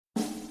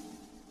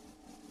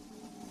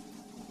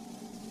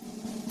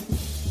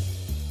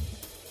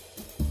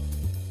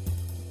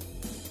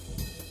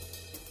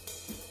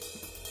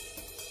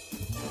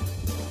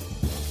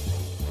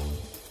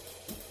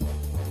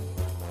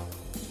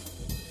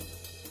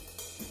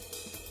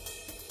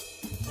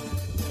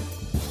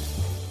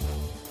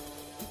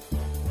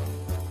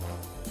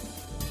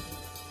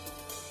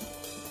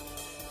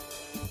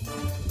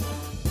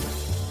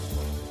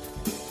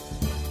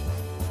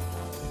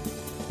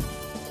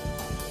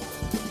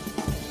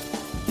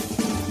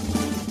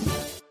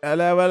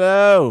Hello,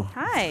 hello.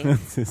 Hi.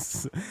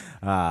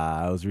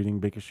 I was reading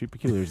Baker Street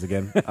Peculiars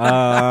again.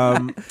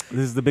 This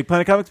is the Big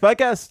Planet Comics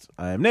podcast.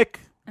 I'm Nick.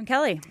 I'm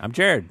Kelly. I'm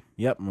Jared.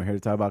 Yep, and we're here to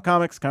talk about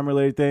comics,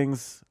 comic-related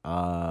things.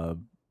 You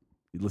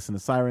listen to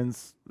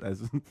sirens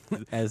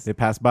as they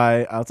pass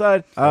by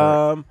outside.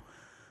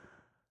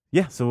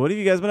 Yeah. So, what have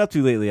you guys been up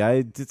to lately?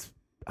 I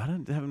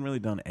haven't really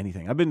done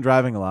anything. I've been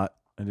driving a lot.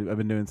 I've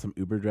been doing some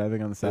Uber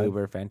driving on the side.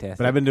 Uber, fantastic.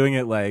 But I've been doing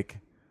it like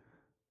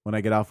when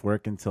I get off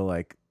work until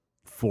like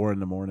 4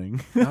 a.m.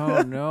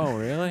 Oh no,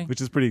 really?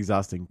 Which is pretty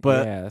exhausting.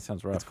 But yeah, that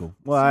sounds rough. that's cool.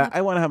 Well,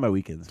 I want to have my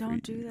weekends. Don't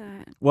free. do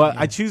that. Well,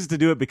 Yeah. I choose to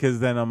do it because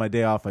then on my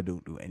day off I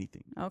don't do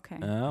anything. Okay.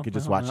 I could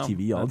just watch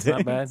TV all That's day.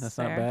 Not bad. That's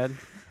not Fair.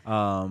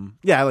 bad.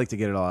 Yeah, I like to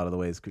get it all out of the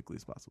way as quickly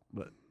as possible.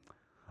 But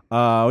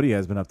what have you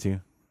guys been up to?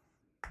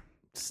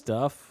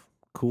 Stuff,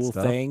 cool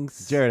Stuff?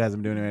 things. Jared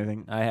hasn't been doing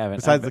anything I haven't.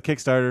 besides the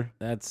Kickstarter,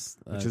 that's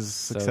which is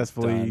so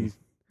successfully. done.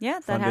 Yeah,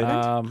 that Funded.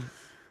 happened.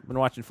 Been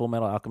watching Full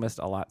Metal Alchemist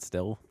a lot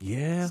still.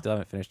 Yeah. Still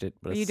haven't finished it.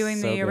 But Are you it's doing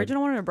so the good.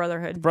 original one or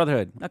Brotherhood?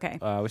 Brotherhood? Okay.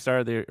 We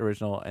started the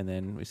original and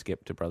then we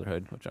skipped to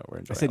Brotherhood, which we're I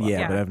enjoying. said a lot. yeah,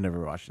 Yeah. but I've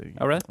never watched it.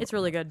 Oh really? It's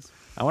really good.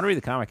 I want to read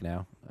the comic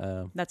now.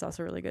 That's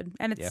also really good.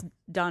 And it's Yeah.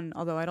 done,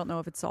 although I don't know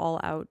if it's all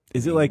out.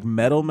 Is it like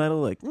metal?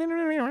 Like No.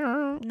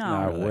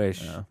 I really?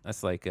 wish. No.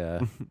 That's like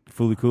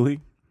Fooly Cooley?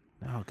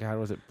 oh god,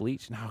 was it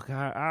Bleach? No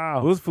god.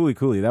 What Oh, was Fooly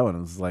Cooley? That one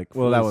was like,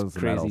 well, that was one's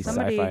crazy metal.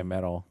 Somebody- sci-fi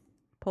metal.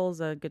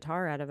 Pulls a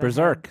guitar out of it.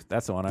 Berserk.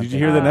 That's the one. I'm Did you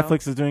hear that Wow.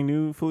 Netflix is doing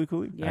new Fooly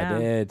Cooley? Yeah. I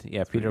did.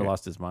 Yeah, pretty Peter good.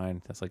 lost his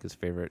mind. That's like his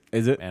favorite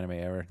Is it? anime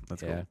ever.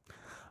 That's yeah.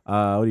 cool.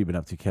 What have you been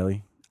up to,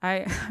 Kelly? I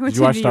went you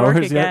to watch New Star York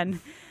Wars yet? again.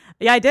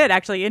 Yeah, I did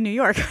actually in New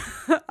York.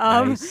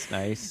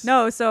 Nice.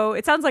 No, so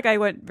it sounds like I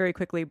went very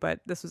quickly, but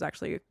this was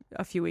actually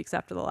a few weeks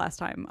after the last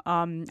time.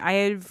 I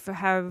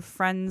have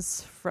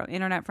friends from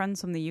internet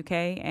friends from the UK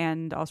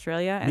and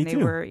Australia, and Me they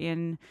too. were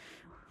in.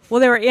 Well,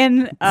 they were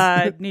in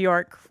New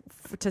York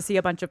to see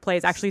a bunch of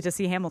plays, actually to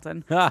see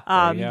Hamilton. There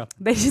you go.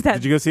 They did that.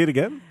 Did you go see it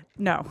again?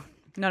 No.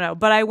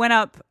 But I went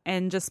up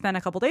and just spent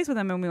a couple days with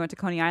them, and we went to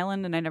Coney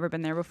Island, and I'd never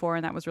been there before,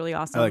 and that was really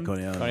awesome. I like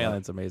Coney Island. Coney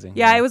Island's amazing.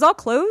 Yeah, it was all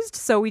closed,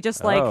 so we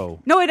just like Oh.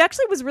 no, it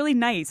actually was really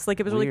nice.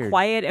 Like it was really Weird.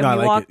 quiet, and No, I we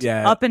like it, walked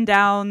yeah. up and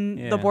down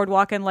Yeah. the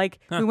boardwalk, and like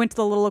we went to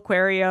the little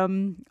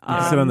aquarium.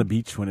 You sit on the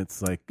beach when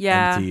it's like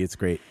yeah. empty. It's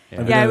great.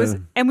 Yeah. I've Yeah, been it was,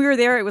 to- and we were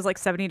there. It was like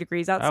 70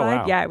 degrees outside.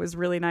 wow. Yeah, it was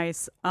really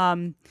nice.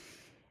 And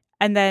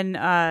then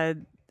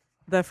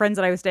the friends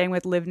that I was staying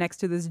with lived next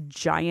to this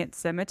giant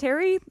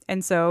cemetery,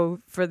 and so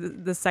for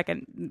the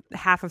second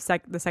half of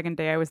the second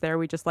day I was there,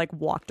 we just like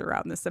walked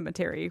around the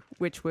cemetery,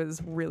 which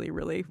was really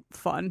really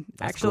fun.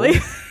 That's actually,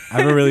 cool.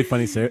 I have a really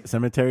funny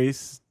cemetery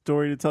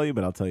story to tell you,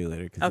 but I'll tell you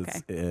later because Okay.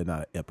 it's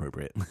not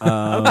appropriate.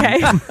 okay,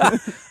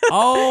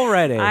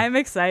 Already. I'm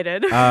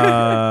excited.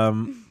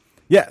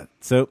 Yeah,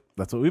 so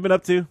that's what we've been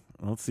up to.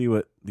 Let's see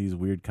what these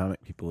weird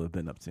comic people have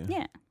been up to.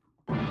 Yeah.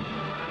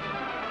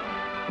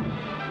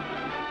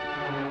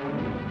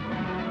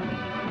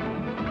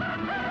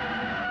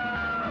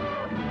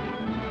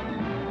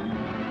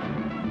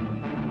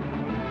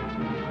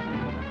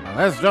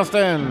 That's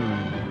Justin.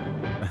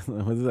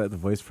 What is that? The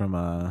voice from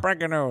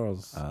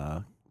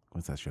Breganos.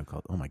 what's that show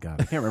called? Oh my god,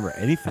 I can't remember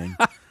anything.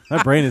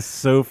 My brain is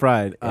so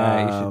fried.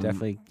 Yeah, you should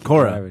definitely keep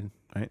Korra. driving.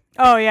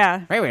 Oh yeah.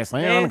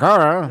 Previously Hey. on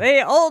Korra.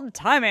 They old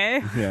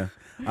timey.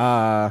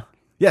 Yeah.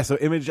 Yeah. So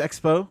Image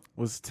Expo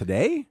was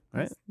today,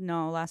 right?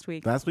 No, last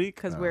week. Last week.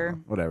 Because we're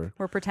whatever.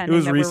 we're pretending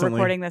was that recently. we're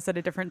recording this at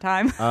a different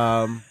time.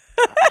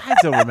 I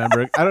don't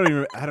remember. I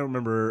don't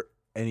remember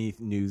any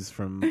news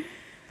from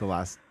the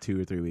last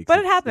 2 or 3 weeks. But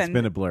it happened. It's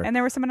been a blur. And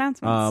there were some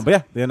announcements. But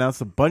yeah, they announced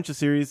a bunch of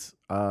series,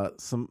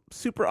 some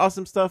super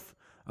awesome stuff.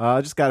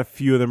 I just got a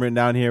few of them written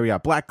down here. We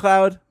got Black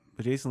Cloud,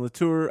 Jason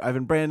Latour,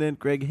 Ivan Brandon,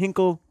 Greg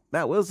Hinkle,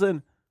 Matt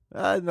Wilson,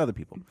 and other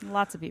people.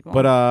 Lots of people.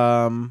 But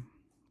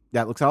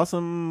yeah, it looks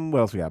awesome. What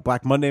else we got?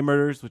 Black Monday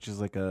Murders, which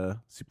is like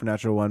a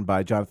supernatural one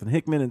by Jonathan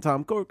Hickman and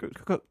Tom Coker.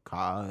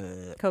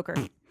 Coker.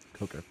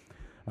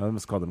 I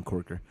almost called him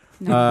Corker.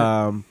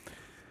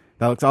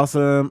 That looks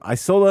awesome.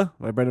 Isola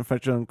by Brendan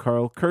Fletcher and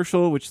Carl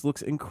Kerschel, which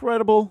looks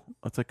incredible.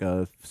 It's like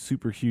a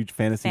super huge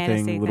fantasy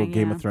thing, little thing,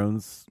 Game yeah. of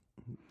Thrones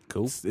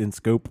Cool. in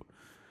scope.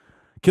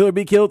 Killer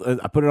Be Killed.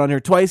 I put it on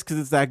here twice because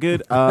it's that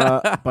good.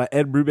 By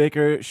Ed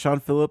Brubaker, Sean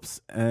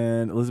Phillips,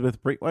 and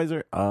Elizabeth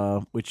Breitweiser.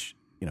 Which,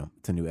 you know,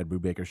 it's a new Ed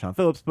Brubaker, Sean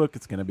Phillips book.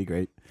 It's gonna be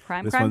great.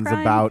 This one's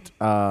about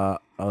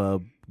a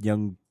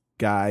young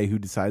guy who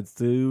decides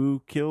to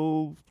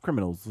kill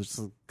criminals, which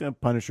is a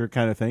Punisher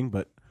kind of thing,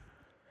 but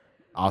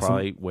awesome.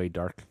 Probably way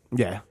dark.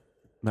 Yeah.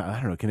 No, I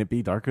don't know. Can it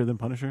be darker than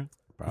Punisher?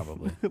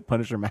 Probably.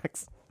 Punisher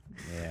Max.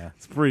 Yeah.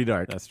 It's pretty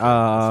dark. That's true.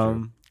 That's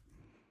true.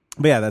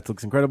 But yeah, that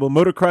looks incredible.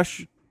 Motor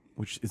Crush,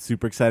 which is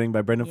super exciting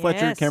by Brendan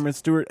Fletcher, Yes. Cameron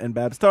Stewart, and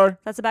Babs Tarr.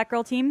 That's a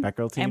Batgirl team.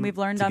 Batgirl team. And we've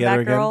learned on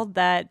together Batgirl again.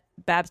 that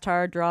Babs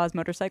Tarr draws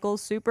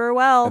motorcycles super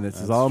well. And this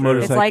is That's all true.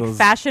 It's motorcycles. like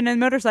fashion and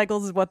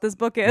motorcycles is what this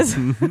book is.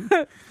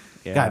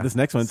 Yeah. God, this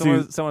next one,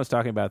 someone, too. Someone was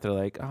talking about. They're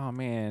like, "Oh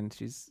man,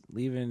 she's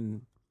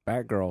leaving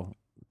Batgirl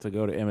to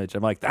go to Image."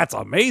 I'm like, "That's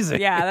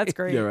amazing." Yeah, that's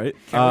great. Yeah, right?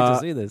 Can't wait to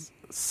see this.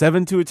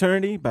 Seven to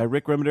Eternity by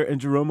Rick Remender and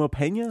Jeromo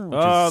Pena, which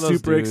is those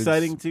super dudes.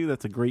 exciting too.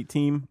 That's a great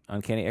team.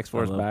 Uncanny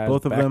X-Force I love back,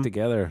 both of back them.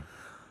 together.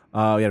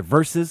 We had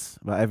Versus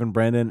by Evan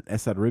Brandon and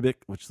Esad Ribic,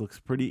 which looks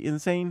pretty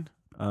insane.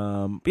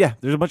 But yeah,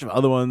 there's a bunch of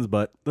other ones,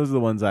 but those are the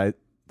ones that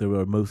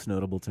were most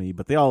notable to me.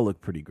 But they all look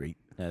pretty great.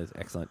 That is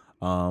excellent.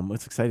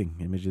 It's exciting.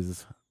 Images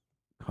is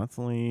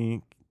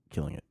constantly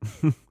killing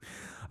it.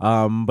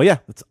 But yeah,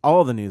 that's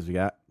all the news we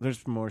got.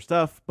 There's more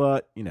stuff,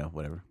 but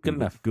whatever. Good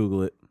enough.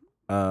 Google it.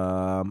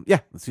 Yeah,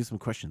 let's do some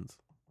questions.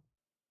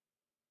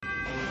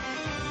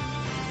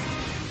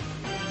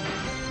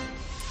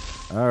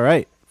 All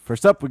right.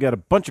 First up, we got a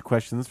bunch of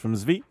questions from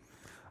Zvi.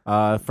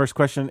 First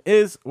question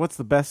is, what's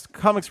the best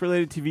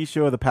comics-related TV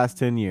show of the past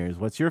 10 years?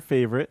 What's your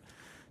favorite?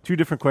 2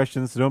 different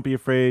questions, so don't be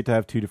afraid to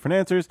have 2 different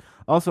answers.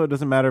 Also, it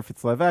doesn't matter if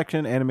it's live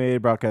action,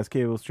 animated, broadcast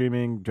cable,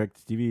 streaming,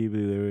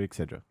 direct-to-TV,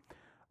 etc.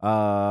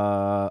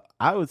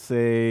 I would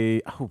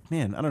say, I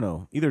don't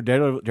know, either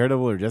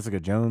Daredevil or Jessica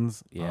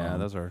Jones. Yeah,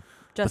 those are.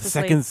 The Justice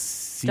second League.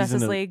 season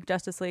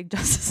Justice League.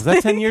 was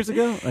that 10 years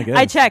ago? I guess.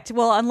 I checked.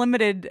 Well,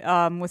 Unlimited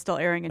was still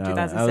airing in Oh, that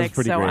was 2006,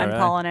 pretty so great. I'm Really?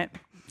 calling it.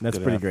 That's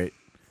Good pretty enough. great.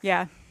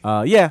 Yeah.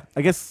 Yeah,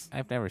 I guess.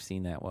 I've never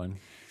seen that one.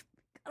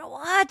 Gotta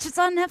watch. It's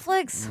on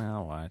Netflix.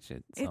 I'll watch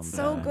it. It's so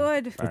sometime,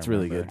 good. if I It's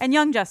really remember. good. And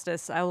Young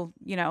Justice, that's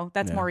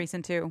Yeah. more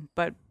recent too.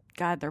 But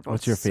God, they're both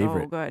What's your so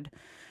favorite? good.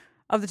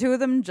 Of the 2 of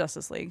them,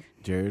 Justice League.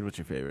 Jared, what's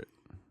your favorite?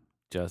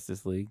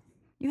 Justice League.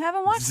 You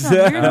haven't watched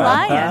them. You're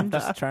lying. I'm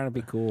just trying to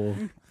be cool.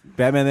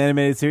 Batman the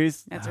Animated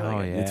Series? That's really Oh,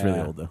 good. yeah. It's really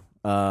old, though.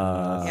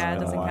 Yeah, it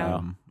doesn't count.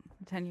 um,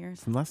 10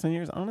 years. From the last 10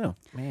 years? I don't know.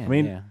 Man, I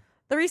mean- yeah.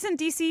 The recent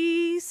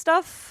DC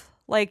stuff,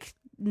 like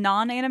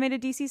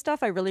non-animated DC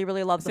stuff, I really,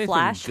 really love I'd The say it's been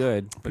Flash.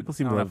 good. but People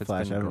seem I to don't know love if it's Flash.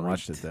 I been haven't great.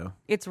 watched it, though.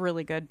 It's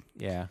really good.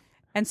 Yeah.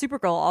 And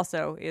Supergirl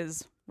also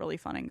is really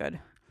fun and good.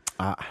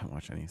 I haven't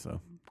watched any, so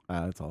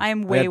that's all. I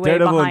am Yeah, way, way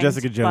Daredevil and behind,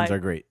 Jessica Jones but- are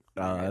great.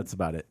 That's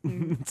about it.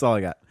 That's all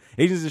I got.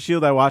 Agents of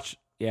S.H.I.E.L.D. I watch.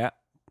 Yeah.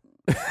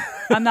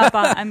 I'm not.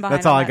 I'm behind.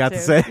 That's all on I that got too.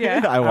 to say.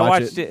 Yeah. I I watch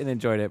watched it and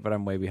enjoyed it, but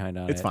I'm way behind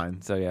on it. It's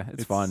fine. So yeah,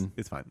 it's fun.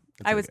 It's fine.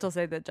 It's I would okay. still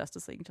say that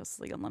Justice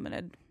League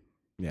Unlimited,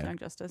 Yeah. Young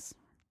Justice.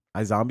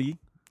 iZombie.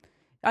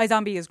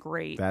 iZombie is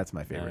great. That's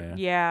my favorite.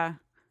 Yeah.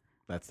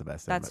 That's the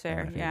best. That's my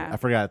fair, favorite. yeah. I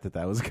forgot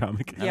that was a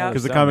comic. Yeah.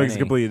 Because the So comic is many.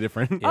 completely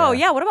different. Oh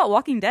yeah. What about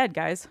Walking Dead,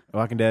 guys?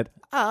 Walking Dead.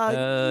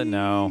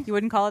 No. You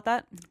wouldn't call it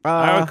that?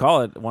 I would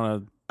call it one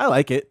of. I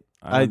like it.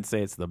 I would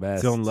say it's the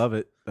best. Don't love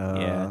it.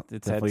 Yeah,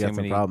 it's had definitely too got some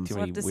many, problems. too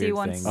We'll many have to see weird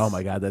once- things. Oh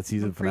my god, that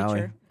season finale.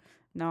 Preacher.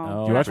 No.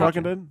 Oh, Do you watch Preacher.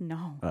 Walking Dead?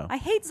 No. Oh. I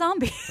hate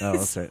zombies. Oh,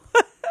 that's right.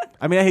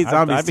 I mean, I hate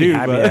zombies I'd be too,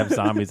 happy but to have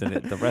zombies in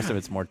it. The rest of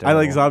it's more I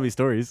terrible. like zombie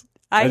stories.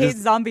 I hate just-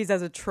 zombies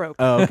as a trope.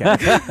 Oh, okay.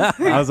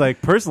 I was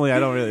like, personally, I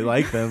don't really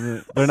like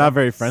them. They're not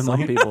very Some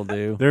friendly. people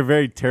do. They're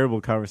very terrible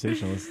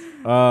conversationalists.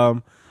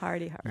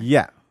 Hardy har.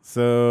 Yeah.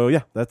 So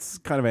yeah, that's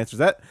kind of answers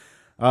that.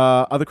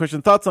 Other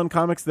question: thoughts on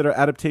comics that are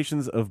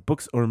adaptations of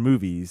books or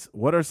movies?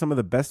 What are some of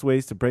the best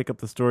ways to break up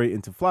the story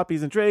into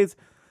floppies and trades?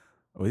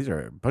 Oh, these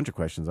are a bunch of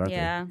questions, aren't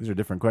Yeah. they? These are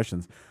different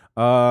questions.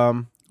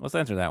 Let's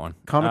answer that one.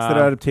 Comics that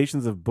are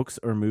adaptations of books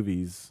or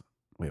movies.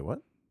 Wait, what?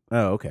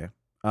 Oh, okay.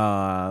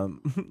 I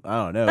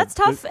don't know. That's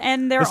tough,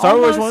 and they're The Star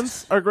Wars almost-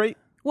 ones are great.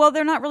 Well,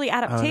 they're not really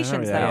they're not adaptations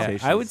really though.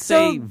 adaptations. I would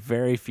So- say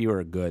very few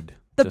are good.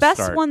 The to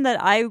best start. one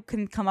that I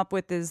can come up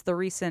with is the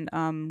recent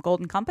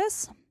Golden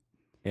Compass.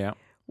 Yeah.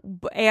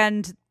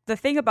 And the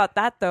thing about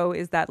that though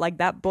is that like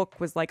that book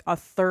was like a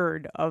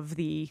third of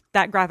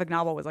that graphic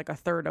novel was like a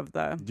third of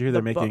the. Did you hear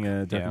they're the book. making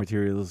a Dark Yeah.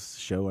 Materials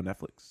show on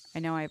Netflix? I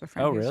know I have a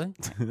friend. Oh,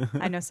 who's- really?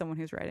 I know someone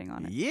who's writing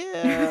on it.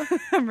 Yeah.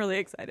 I'm really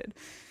excited.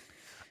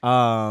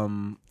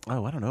 Oh,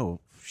 I don't know.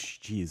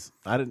 Jeez,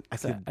 I didn't. I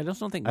could. I just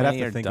don't think I'd have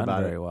many to are think done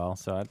about very it. well.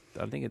 So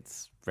I think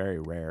it's very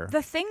rare.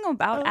 The thing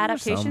about Oh,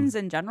 there's some. adaptations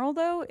in general,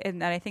 though,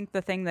 and I think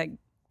the thing that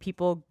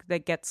people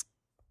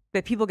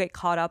get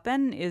caught up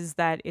in is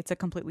that it's a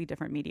completely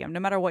different medium. No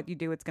matter what you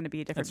do, it's going to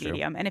be a different That's true.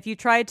 medium. And if you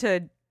try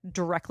to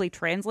directly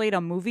translate a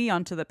movie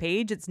onto the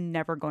page, it's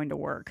never going to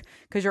work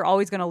because you're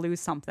always going to lose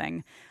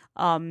something.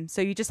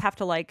 So you just have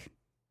to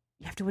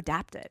you have to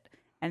adapt it,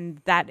 and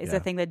that is Yeah. a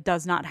thing that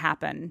does not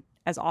happen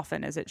as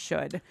often as it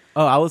should.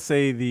 Oh, I will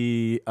say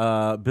the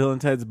Bill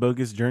and Ted's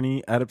Bogus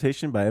Journey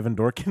adaptation by Evan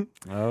Dorkin.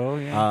 Oh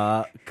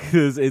yeah.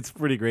 Because it's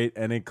pretty great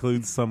and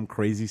includes some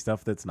crazy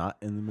stuff that's not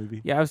in the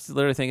movie. Yeah, I was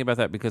literally thinking about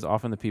that because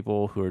often the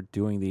people who are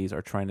doing these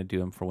are trying to do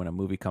them for when a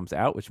movie comes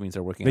out, which means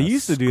they're working. They on a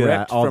used to do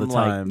that script all from the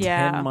time. like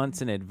Yeah. 10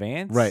 months in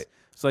advance. Right.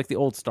 So like the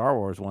old Star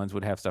Wars ones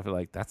would have stuff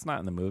like that's not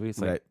in the movie. It's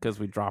like Right. because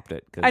we dropped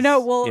it. 'cause- I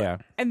know. Well, yeah.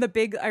 and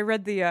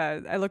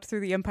I looked through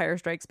the Empire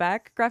Strikes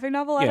Back graphic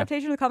novel Yeah.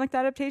 adaptation, the comic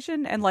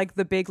adaptation, and like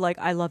the big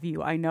I love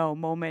you, I know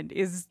moment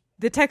is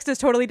the text is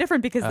totally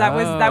different because that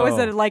was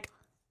a Oh.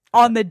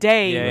 on the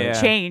day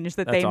Yeah. change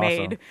that That's they made,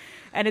 awesome.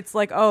 and it's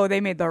like, oh, they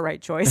made the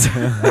right choice.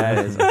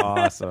 That is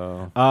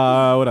awesome.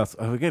 What else?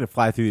 We got to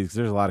fly through these because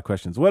there's a lot of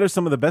questions. What are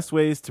some of the best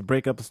ways to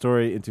break up a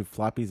story into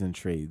floppies and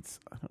trades?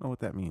 I don't know what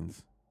that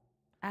means.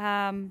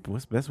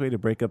 What's the best way to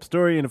break up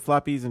story into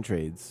floppies and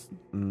trades?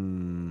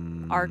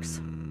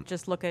 Arcs.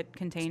 Just look at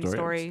contained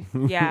Story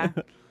story. Yeah.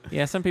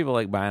 Yeah, some people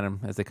like buying them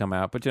as they come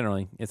out, but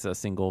generally it's a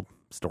single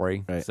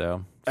story, Right.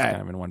 so it's All right.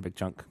 kind of in one big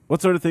chunk.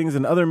 What sort of things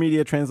in other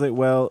media translate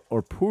well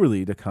or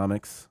poorly to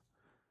comics?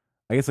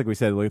 I guess, like we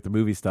said, look at the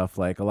movie stuff.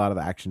 Like a lot of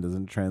the action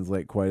doesn't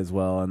translate quite as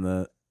well,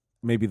 and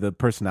maybe the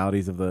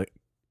personalities of the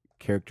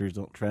characters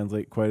don't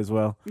translate quite as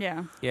well.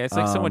 Yeah. Yeah, it's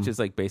like so much Um, is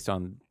like based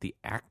on the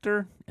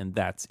actor, and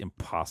that's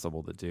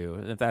impossible to do.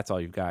 And if that's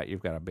all you've got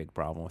a big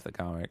problem with the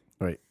comic.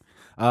 Right.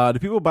 Do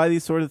people buy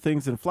these sort of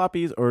things in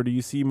floppies, or do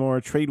you see more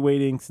trade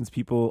waiting since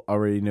people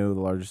already know the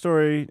larger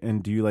story?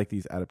 And do you like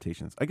these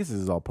adaptations? I guess this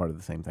is all part of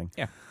the same thing.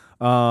 Yeah.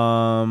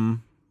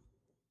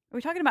 Are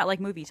we talking about like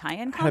movie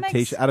tie-in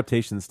comics?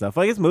 Adaptation stuff.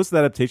 I guess most of the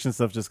adaptation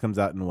stuff just comes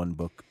out in one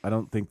book. I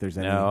don't think there's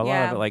any. No, a lot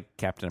Yeah. of it, like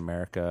Captain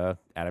America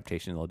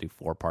adaptation, they'll do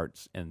 4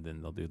 parts and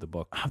then they'll do the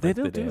book. They like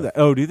don't the do day that.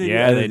 Oh, do they?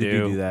 Yeah, they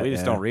do that. We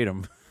just yeah. don't read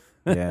them.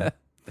 Yeah.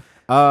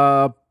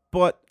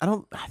 But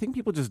I think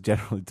people just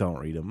generally don't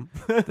read them.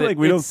 Like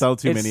we don't It's- sell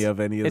too it's- many of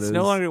any of It's those.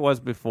 no longer it was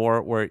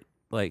before, where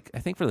like I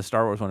think for the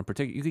Star Wars one in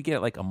particular, you could get it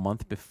like a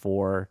month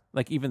before.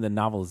 Like even the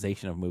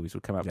novelization of movies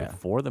would come out Yeah.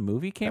 before the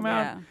movie came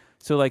Yeah. out.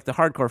 So like the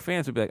hardcore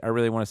fans would be like, I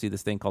really want to see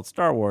this thing called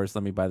Star Wars.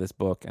 Let me buy this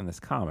book and this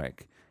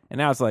comic. And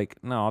now it's like,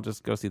 no, I'll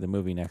just go see the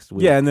movie next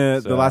week. Yeah, and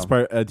the So, last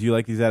part, do you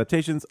like these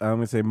adaptations? I'm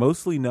going to say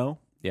mostly no,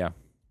 Yeah.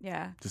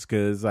 just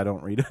because I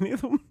don't read any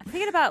of them. I'm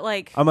thinking about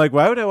like I'm like,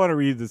 why would I want to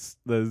read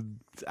the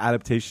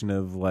adaptation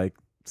of like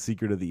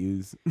Secret of the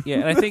Ooze? Yeah,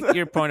 and I think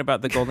your point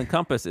about the Golden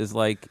Compass is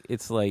like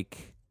it's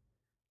like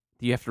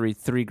you have to read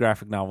 3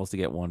 graphic novels to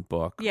get one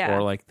book. Yeah.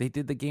 Or like they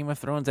did the Game of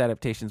Thrones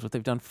adaptations, what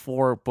they've done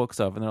 4 books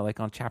of, and they're like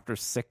on chapter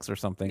 6 or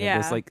something. Yeah.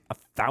 And it's like a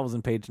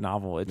 1,000-page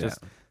novel. It just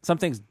some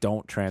things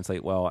don't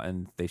translate well,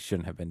 and they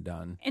shouldn't have been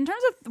done. in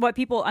terms of what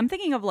people, I'm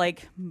thinking of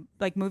like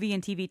movie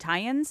and TV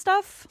tie-in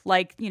stuff,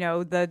 like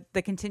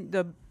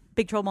the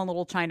Big Trouble in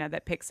Little China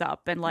that picks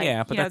up and like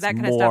yeah, but that's that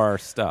kind of stuff. more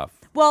stuff.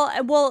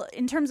 Well,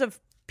 in terms of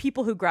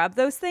people who grab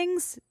those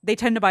things, they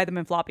tend to buy them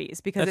in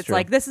floppies because That's it's true.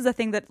 like this is a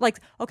thing that like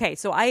okay,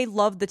 so I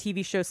love the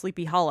TV show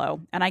Sleepy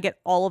Hollow and I get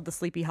all of the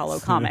Sleepy Hollow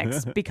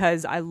comics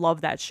because I love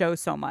that show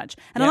so much.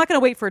 And I'm Yeah. not going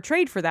to wait for a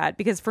trade for that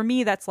because for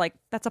me that's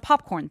a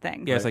popcorn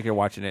thing. Yeah, it's like you're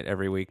watching it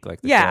every week, like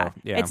the Yeah. show.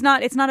 Yeah, It's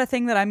not a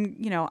thing that I'm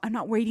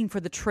not waiting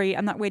for the trade.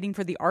 I'm not waiting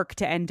for the arc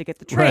to end to get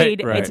the Right,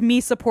 trade. right. It's me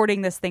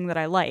supporting this thing that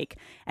I like.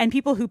 And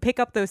people who pick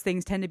up those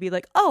things tend to be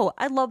like, "Oh,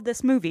 I love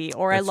this movie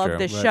or That's I love true.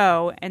 this Right.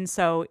 show." And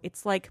so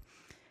it's like,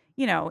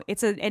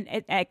 it's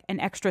an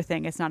extra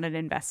thing. It's not an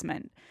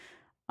investment.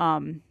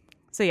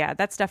 So yeah,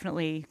 that's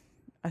definitely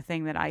a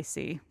thing that I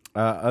see.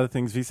 Other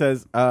things, he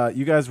says,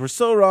 you guys were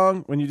so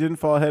wrong when you didn't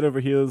fall head over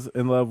heels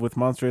in love with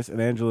Monstrous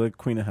and Angela,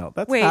 Queen of Hell.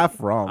 That's Wait. half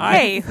wrong.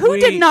 Hey, who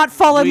did not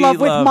fall in we love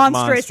with love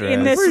Monstrous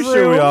in Monstrous. this Pretty room?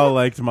 sure we all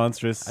liked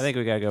Monstrous. I think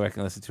we gotta go back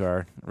and listen to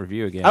our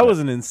review again. I but-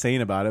 wasn't insane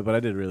about it, but I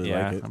did really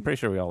Yeah, like it. I'm pretty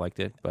sure we all liked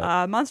it.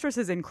 But Monstrous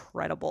is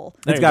incredible.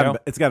 There It's you gotten go.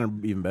 it's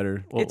gotten even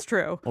better. Well, It's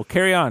true. Well,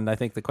 carry on. I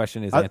think the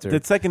question is answered.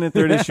 The second and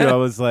third issue, I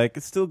was like,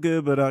 it's still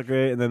good, but not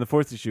great. And then the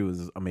fourth issue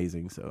was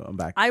amazing, so I'm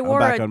back. I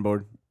wore I'm back a- on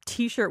board.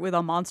 T-shirt with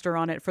a monster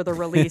on it for the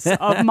release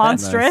of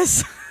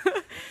Monstrous.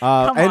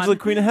 Come Angela, on.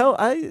 Queen of Hell,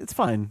 it's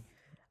fine.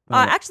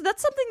 Actually,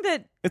 that's something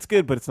that It's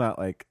good, but it's not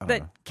like I don't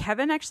that know.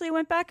 Kevin actually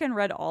went back and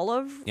read all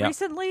of Yep.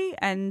 recently,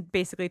 and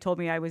basically told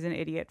me I was an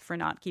idiot for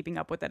not keeping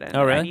up with it. And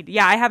Oh, really?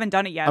 I haven't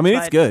done it yet. I mean,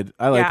 it's but- good.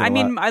 I like yeah, it. I a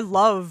mean, lot. I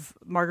love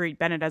Marguerite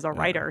Bennett as a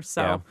writer,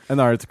 so Yeah. And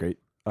the art's great.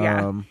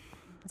 Yeah.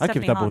 I kept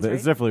Stephanie up with Hans, it.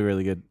 It's right? definitely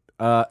really good.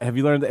 Have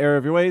you learned the error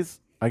of your ways?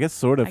 I guess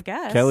sort of. I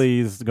guess.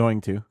 Kelly's going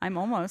to. I'm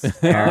almost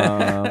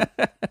there.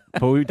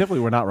 But we definitely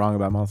were not wrong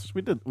about Monsters.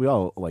 We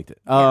all liked it.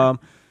 Yeah.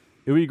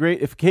 It would be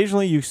great if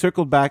occasionally you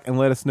circled back and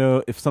let us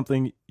know if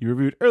something you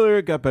reviewed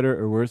earlier got better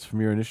or worse from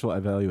your initial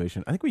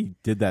evaluation. I think we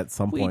did that at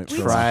some We point. We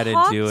so- tried to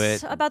Talked do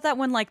it. about that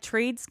when like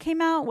trades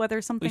came out, whether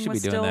We something should be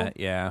was doing still that.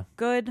 Yeah.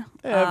 good.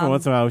 Yeah, every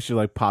once in a while we should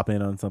like pop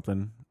in on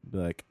something. Be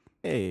like,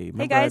 hey, Hey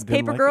remember I guys, didn't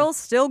Paper like Girls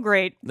still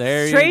great.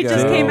 There you Trade go.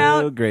 just this? came Still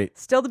out. Great.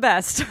 Still the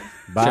best.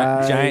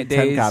 Buy Giant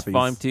 10 Days copies.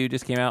 Volume 2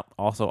 just came out.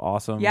 Also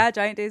awesome. Yeah,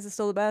 Giant Days is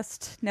still the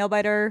best.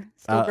 Nailbiter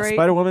still great.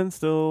 Spider Woman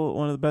still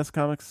one of the best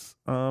comics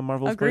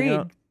Marvel's putting Agreed.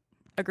 out.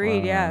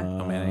 Agreed. Yeah.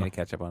 Oh man, I need to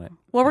catch up on it.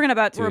 Well, we're 2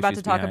 about to issues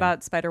talk behind.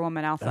 about Spider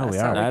Woman Alpha, Oh, we so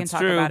are. we can That's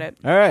talk true. about it.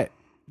 All right,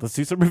 let's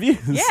do some reviews.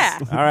 Yeah.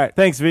 All right.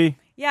 Thanks, V.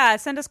 Yeah,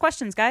 send us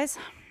questions, guys,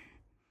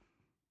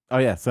 Oh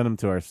yeah, send them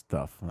to our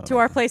stuff. to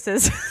our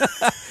places.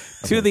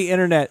 To the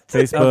internet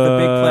Facebook, of the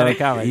Big Planet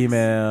Comics.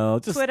 email,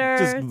 just Twitter,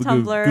 just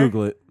Tumblr.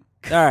 Google it.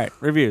 All right,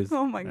 reviews.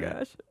 Oh my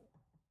gosh.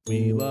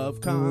 We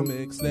love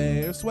comics,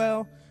 they're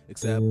swell,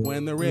 except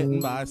when they're written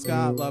by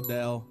Scott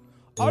Lobdell.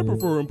 I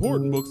prefer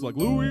important books like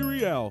Louis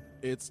Riel.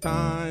 It's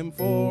time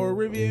for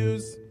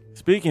reviews.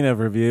 Speaking of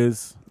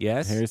reviews,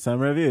 Yes. here's some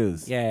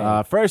reviews.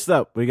 Yay. First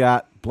up, we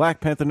got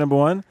Black Panther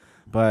 #1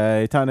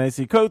 by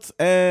Ta-Nehisi Coates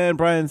and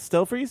Brian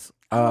Stelfreeze.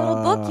 A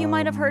little book you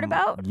might have heard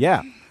about.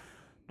 Yeah.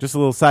 Just a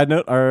little side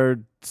note: our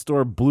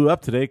store blew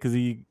up today because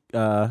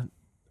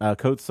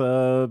Coates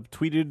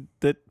tweeted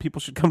that people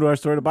should come to our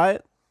store to buy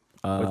it.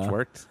 Which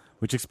worked.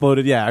 Which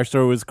exploded. Yeah, our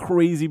store was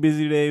crazy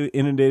busy today,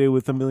 inundated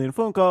with a million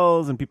phone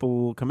calls and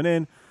people coming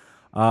in.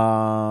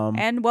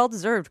 And well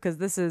deserved, because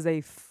this is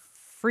a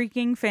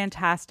freaking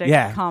fantastic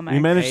comic. We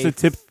managed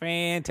to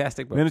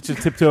Fantastic book.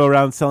 tiptoe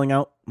around selling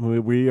out.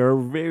 We are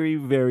very,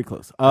 very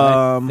close.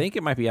 I think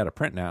it might be out of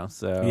print now.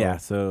 So yeah,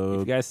 so if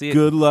you guys see it,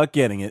 good luck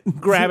getting it.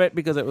 grab it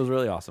because it was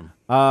really awesome.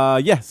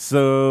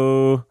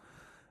 So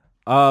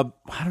I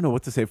don't know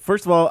what to say.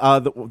 First of all,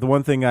 the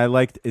one thing I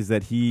liked is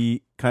that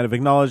he kind of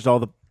acknowledged all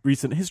the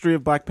recent history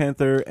of Black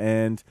Panther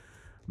and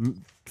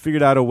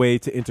figured out a way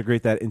to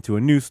integrate that into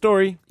a new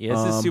story. Yeah,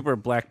 this is super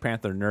Black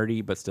Panther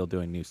nerdy, but still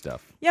doing new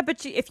stuff. Yeah,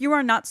 but if you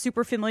are not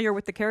super familiar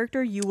with the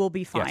character, you will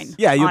be fine. Yes.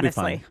 Yeah, you'll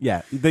honestly. be fine.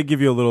 Yeah, they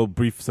give you a little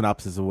brief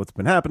synopsis of what's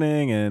been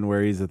happening and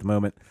where he's at the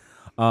moment.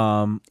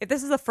 If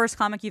this is the first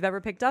comic you've ever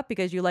picked up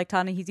because you like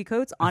Ta-Nehisi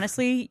Coates,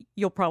 honestly,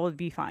 you'll probably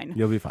be fine.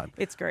 You'll be fine.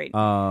 It's great.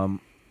 The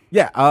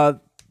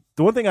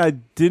one thing I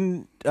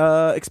didn't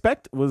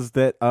expect was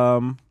that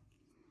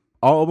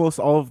almost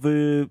all of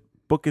the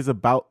book is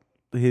about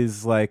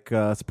his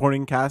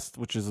supporting cast,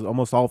 which is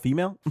almost all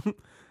female,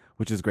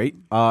 which is great.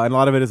 And a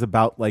lot of it is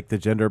about like the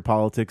gender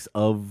politics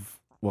of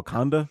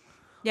Wakanda.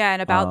 Yeah,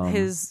 and about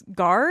his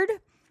guard,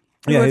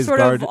 who Yeah, has his sort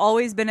guard. of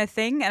always been a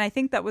thing. And I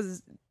think that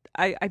was,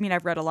 I mean,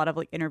 I've read a lot of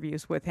like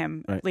interviews with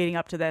him leading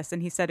up to this,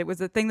 and he said it was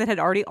a thing that had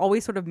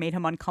always sort of made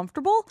him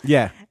uncomfortable.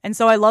 Yeah. And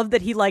so I love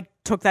that he like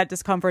took that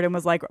discomfort and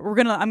was like,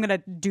 I'm gonna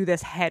do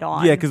this head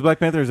on. Yeah, because Black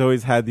Panther's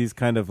always had these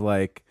kind of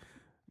like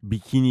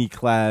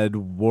bikini-clad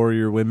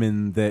warrior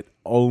women that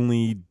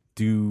only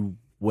do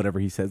whatever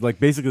he says. Like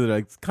basically, they're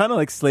like kind of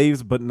like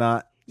slaves, but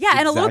not. Yeah,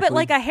 and a little bit exactly.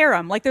 like a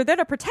harem. Like they're there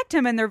to protect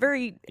him, and they're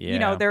very, you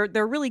know, Yeah.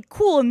 they're really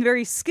cool and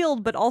very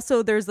skilled. But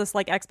also, there's this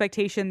like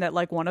expectation that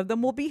like one of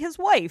them will be his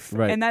wife,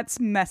 Right. and that's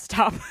messed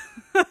up.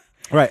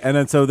 Right, and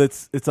then so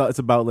it's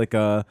about like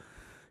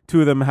two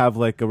of them have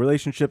like a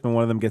relationship, and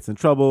one of them gets in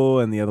trouble,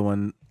 and the other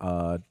one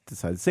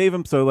decides to save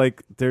him. So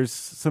like, there's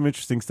some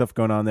interesting stuff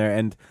going on there,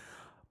 and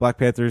Black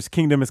Panther's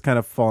kingdom is kind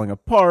of falling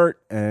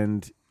apart,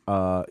 and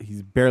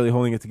he's barely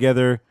holding it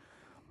together.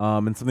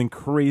 And something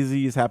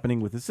crazy is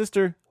happening with his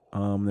sister.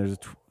 There's a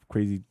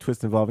crazy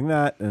twist involving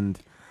that, and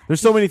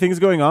there's so many things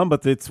going on,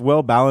 but it's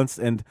well balanced.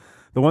 And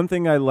the one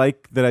thing I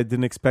like that I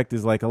didn't expect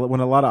is like when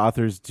a lot of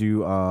authors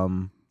do,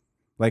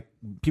 like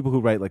people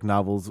who write like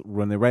novels,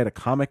 when they write a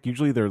comic,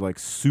 usually they're like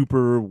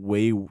super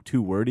way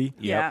too wordy.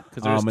 Yeah.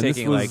 Because they're just And this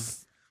taking was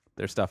like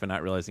their stuff and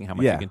not realizing how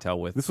much Yeah. you can tell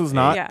with This was a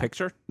not- Yeah.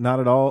 picture. Not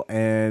at all.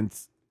 And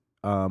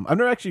I've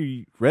never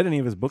actually read any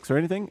of his books or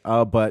anything,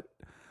 but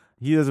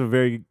he has a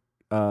very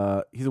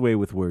he's away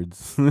with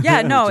words.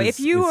 Yeah, no. Which If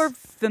is- you is are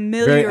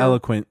familiar, very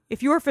eloquent.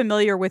 if you are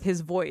familiar with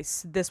his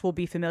voice, this will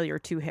be familiar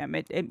to him.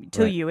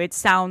 To Right. you, it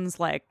sounds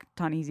like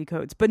Ta-Nehisi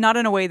Coates, but not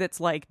in a way that's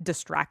like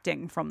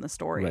distracting from the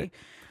story. Right.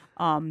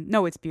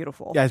 No, it's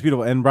beautiful. Yeah, it's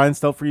beautiful. And Brian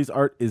Stelfree's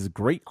art is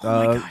great.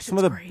 Oh my gosh, some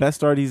of it's the great.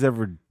 best art he's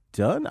ever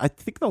done. I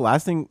think the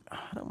last thing, I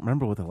don't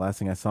remember what the last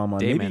thing I saw him on.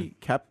 Dayman. Maybe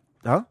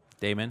huh?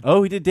 Damon.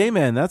 Oh, he did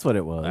Dayman. That's what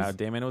it was.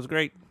 Damon was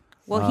great.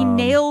 Well, he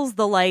nails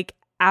the like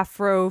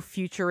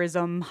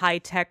Afrofuturism, high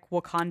tech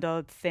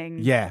Wakanda thing.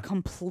 Yeah.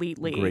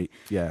 completely. Great.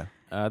 Yeah.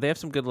 They have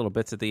some good little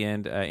bits at the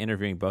end,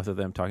 interviewing both of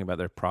them, talking about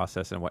their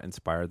process and what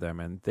inspired them,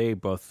 and they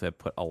both have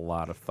put a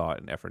lot of thought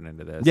and effort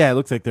into this. Yeah, it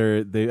looks like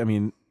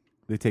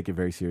they take it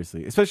very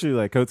seriously, especially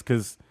like Coates,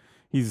 because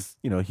he's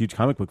a huge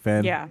comic book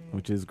fan. Yeah.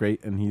 which is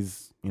great, and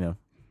he's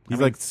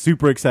like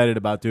super excited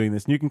about doing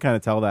this, and you can kind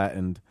of tell that.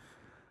 And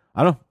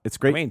I don't know, it's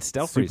great. I mean,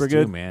 Stelfreeze super too,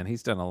 good. man.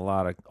 He's done a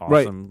lot of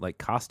Right. awesome like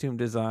costume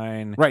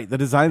design, Right, the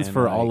designs And,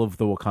 for like- all of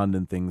the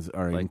Wakandan things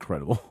are like,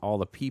 incredible. all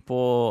the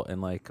people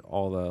and like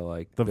all the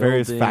like The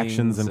various buildings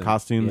factions and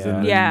costumes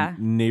and Yeah.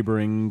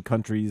 neighboring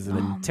countries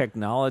and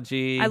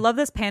technology. I love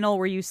this panel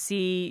where you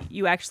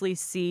actually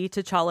see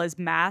T'Challa's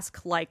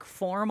mask like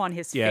form on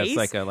his Yeah, it's face,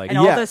 like a, like,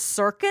 and Yeah. all the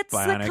circuits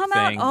that bionic come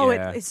thing, out. Oh,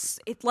 yeah.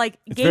 it like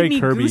It's gave very me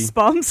Kirby.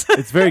 goosebumps.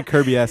 it's very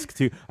Kirby-esque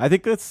too. I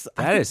think that's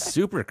that is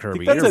super I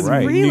Kirby. think that's You're a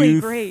right. Really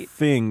new great.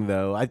 thing,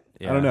 though. I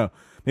Yeah. don't know.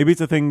 Maybe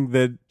it's a thing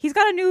that He's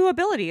got a new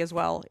ability as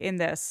well in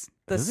this.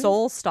 The Does he?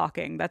 soul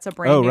stalking. That's a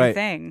brand Oh, new right.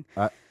 thing.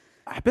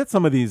 I bet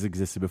some of these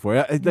existed before. I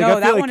No, feel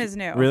that like- one is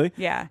new. Really?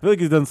 Yeah. I feel like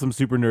he's done some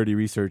super nerdy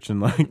research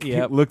and like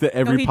Yep. looked at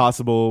every he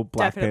possible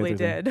Black Definitely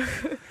Panther did.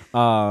 thing.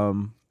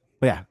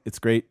 But yeah, it's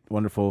great,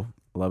 wonderful,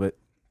 love it.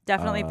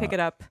 Definitely pick it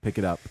up. Pick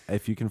it up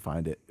if you can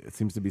find it. It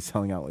seems to be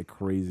selling out like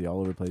crazy all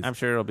over the place. I'm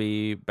sure it'll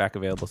be back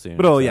available soon.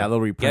 But so yeah, they'll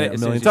get reprint it a as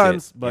soon million as you see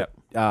times. it. But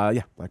Yep.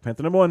 yeah, Black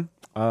Panther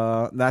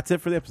 #1. That's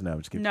it for the episode now.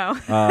 Just kidding. No.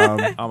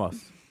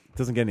 Almost.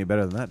 Doesn't get any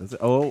better than that, does it?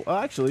 Oh,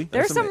 actually,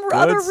 There's some good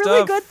other really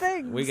stuff. good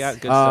things. We got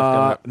good stuff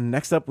coming up.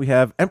 Next up, we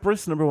have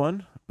Empress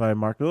 #1 by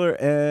Mark Miller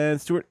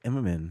and Stuart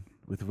Immonen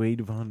with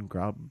Wade von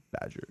Graub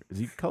Badger. Is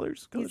he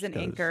colors? He's an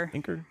Colors? inker.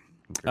 Inker.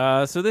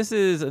 So this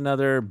is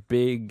another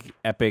big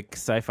epic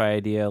sci-fi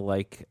idea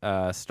like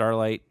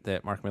Starlight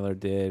that Mark Miller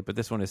did, but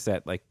this one is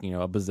set like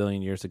a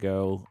bazillion years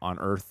ago on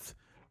Earth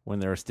when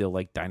there are still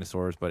like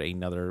dinosaurs, but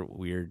another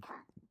weird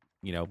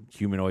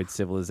humanoid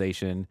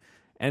civilization.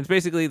 And it's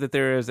basically that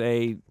there is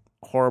a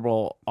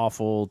horrible,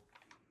 awful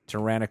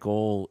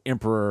tyrannical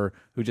emperor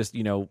who just,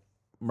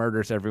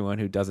 murders everyone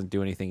who doesn't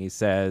do anything he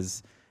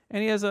says.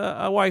 And he has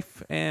a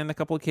wife and a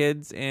couple of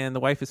kids, and the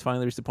wife is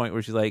finally reached the point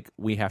where she's like,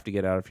 we have to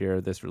get out of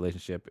here. This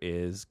relationship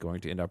is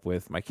going to end up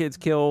with my kids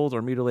killed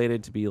or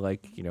mutilated to be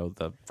like,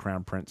 the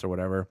crown prince or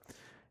whatever.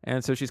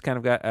 And so she's kind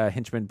of got a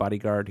henchman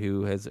bodyguard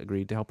who has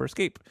agreed to help her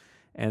escape.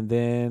 And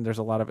then there's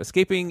a lot of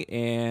escaping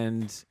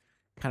and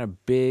kind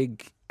of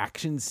big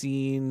action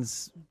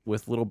scenes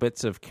with little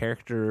bits of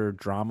character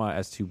drama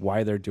as to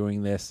why they're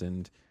doing this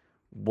and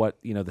what,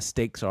 the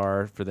stakes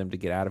are for them to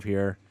get out of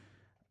here.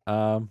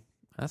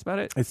 That's about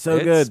it. It's so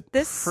good.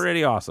 This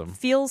pretty awesome.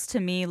 Feels to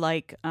me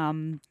like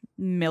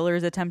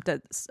Miller's attempt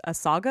at a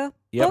saga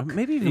Yep. book.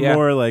 Maybe even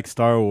more like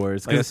Star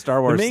Wars. Like a 'cause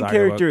Star Wars the main saga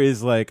character book.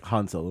 is like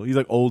Han Solo. He's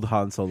like old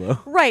Han Solo.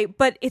 Right,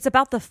 but it's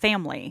about the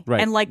family. Right.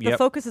 And like the Yep.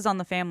 focus is on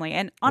the family.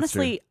 And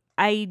honestly,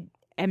 I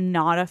am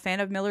not a fan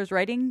of Miller's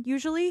writing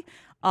usually.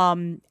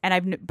 And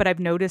I've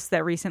noticed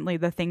that recently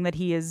the thing that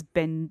he has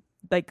been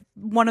like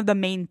one of the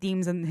main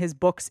themes in his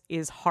books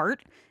is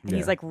heart. And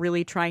he's like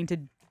really trying to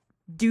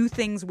do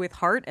things with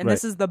heart, and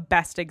this is the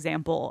best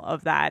example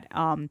of that.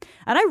 And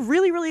I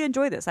really, really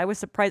enjoy this. I was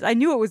surprised. I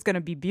knew it was going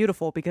to be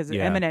beautiful because of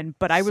Eminem,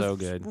 but I was so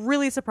good.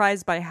 really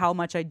surprised by how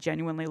much I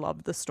genuinely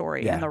loved the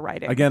story and the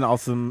writing. Again,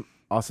 awesome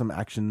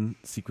action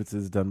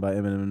sequences done by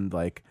Eminem.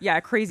 Like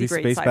crazy these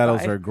great space sci-fi.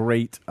 battles are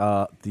great.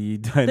 The The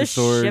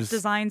dinosaurs, ship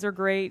designs are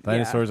great.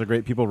 Dinosaurs are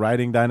great. People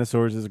riding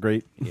dinosaurs is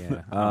great.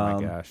 Yeah. Oh my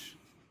gosh.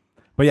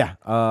 But yeah,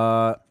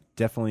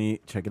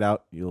 definitely check it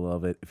out. You'll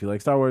love it if you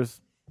like Star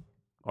Wars.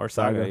 Or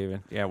saga Saga.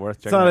 even. Yeah, worth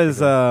It's checking not out. as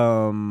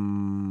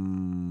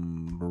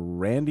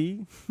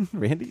Randy.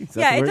 Randy. Is that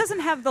Yeah, the it word? doesn't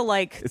have the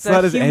It's the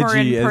not as humor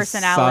edgy and as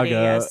personality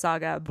Saga, as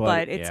Saga,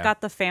 but it's yeah.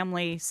 got the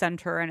family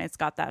center and it's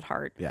got that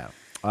heart. Yeah.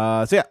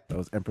 So yeah, that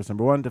was Empress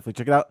 #1. Definitely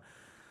check it out.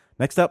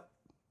 Next up,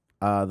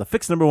 The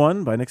Fix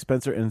 #1 by Nick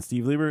Spencer and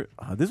Steve Lieber.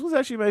 This was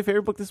actually my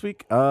favorite book this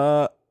week.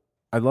 I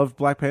loved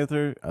Black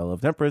Panther. I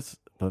loved Empress,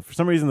 but for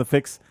some reason, The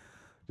Fix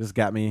just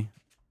got me.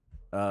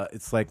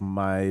 It's like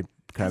my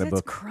kind of It's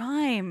book.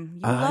 crime.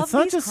 You love it's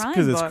not these just crime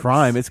because it's books.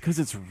 crime. It's because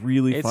it's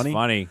really It's funny.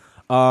 funny.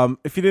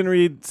 If you didn't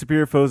read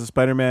Superior Foes of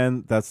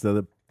Spider-Man, that's the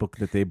other book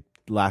that they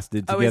last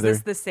did Oh, together. is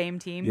this the same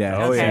team? Yeah,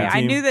 Oh, Okay, yeah. I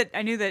Team. knew that.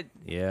 Yeah. They-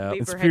 And Lieber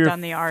had Superior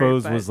done the art,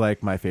 Foes but- was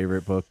like my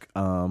favorite book.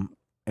 And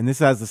this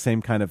has the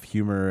same kind of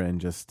humor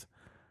and just,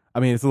 I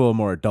mean, it's a little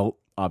more adult,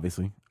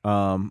 obviously.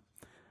 But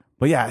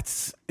yeah,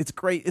 it's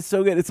great. It's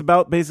so good. It's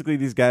about basically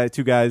these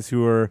two guys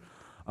who are,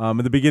 in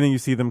the beginning, you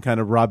see them kind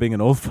of robbing an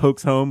old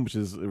folks' home, which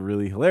is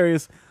really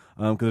hilarious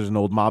because there's an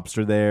old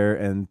mobster there,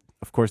 and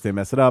of course they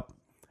mess it up.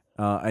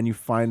 And you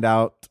find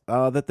out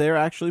that they're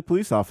actually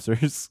police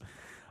officers.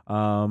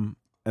 And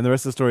the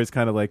rest of the story is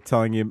kind of like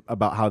telling you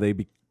about how they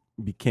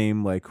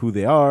became like who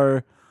they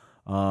are,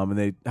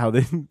 and how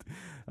they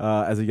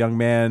as a young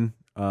man,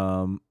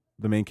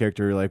 the main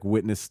character like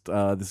witnessed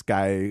this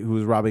guy who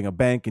was robbing a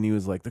bank, and he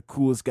was like the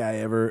coolest guy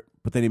ever.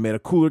 But then he met a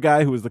cooler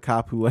guy who was the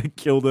cop who like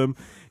killed him.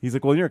 He's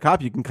like, well, when you're a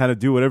cop, you can kind of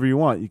do whatever you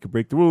want. You can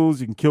break the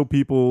rules, you can kill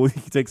people, you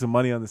can take some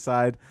money on the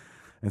side.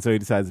 And so he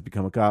decides to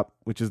become a cop,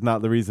 which is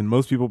not the reason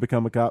most people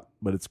become a cop,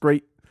 but it's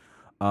great.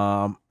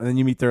 And then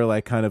you meet their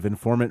like kind of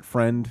informant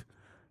friend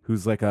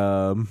who's like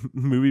a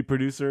movie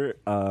producer.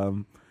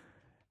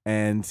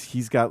 And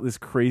he's got this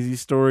crazy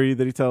story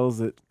that he tells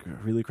that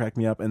really cracked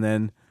me up. And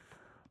then,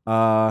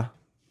 I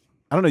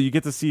don't know, you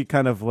get to see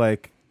kind of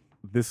like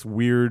this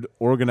weird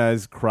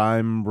organized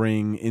crime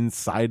ring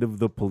inside of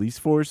the police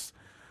force,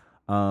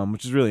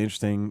 which is really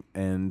interesting.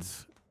 And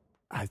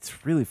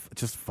it's really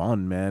just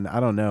fun, man. I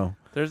don't know.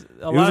 There's a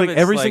It lot was of like it's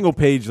every like, single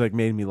page like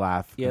made me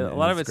laugh. Yeah, and a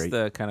lot of it's great.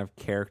 the kind of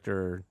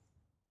character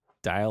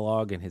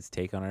dialogue and his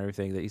take on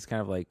everything that he's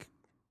kind of like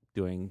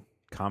doing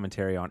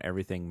commentary on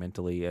everything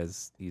mentally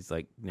as he's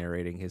like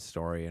narrating his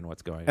story and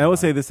what's going on. And I would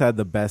say this had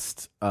the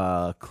best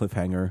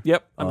cliffhanger.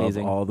 Yep,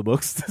 amazing. Of all the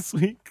books this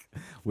week,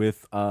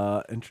 with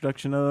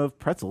introduction of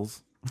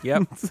pretzels.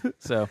 Yep.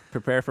 So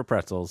prepare for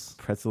pretzels.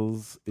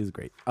 Pretzels is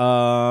great.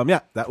 Yeah,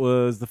 that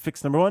was The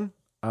Fix #1.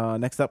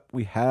 Next up,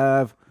 we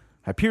have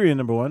Hyperion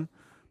 #1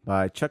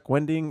 by Chuck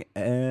Wendig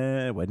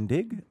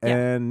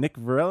and Nick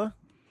Varela.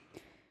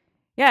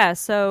 Yeah,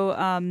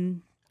 so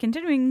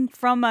continuing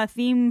from a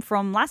theme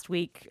from last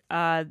week,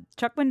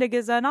 Chuck Wendig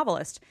is a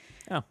novelist.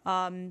 Oh.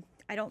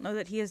 I don't know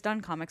that he has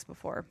done comics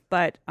before,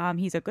 but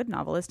he's a good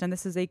novelist, and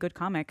this is a good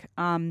comic.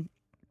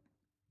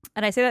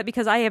 And I say that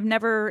because I have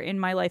never in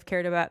my life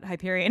cared about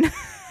Hyperion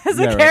as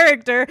a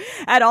character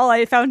at all.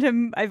 I've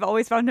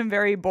always found him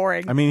very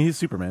boring. I mean, he's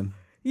Superman.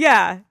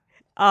 Yeah.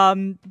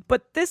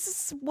 But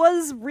this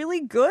was really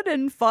good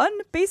and fun,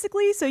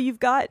 basically. So he's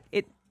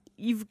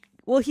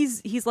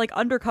like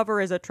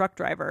undercover as a truck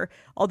driver,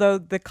 although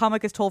the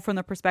comic is told from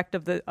the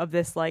perspective of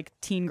this like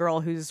teen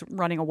girl who's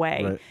running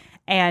away. Right.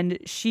 And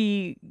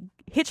she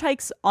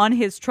hitchhikes on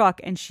his truck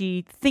and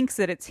she thinks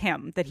that it's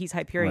him, that he's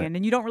Hyperion. Right.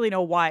 And you don't really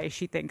know why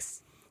she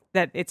thinks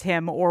that it's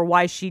him or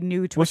why she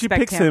knew to Well, she expect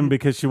picks him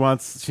because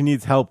she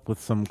needs help with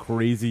some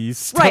crazy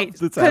stuff right,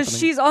 that's happening. because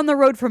she's on the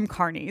road from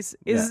Carnies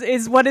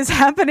is what is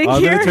happening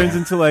Then here. it turns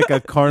into like a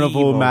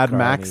carnival Evil Mad Carnies.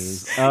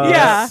 Max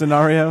Yeah.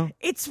 scenario.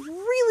 It's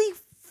really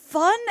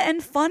fun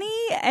and funny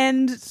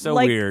and So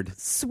like weird.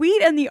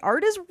 sweet, and the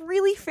art is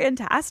really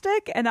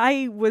fantastic, and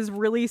I was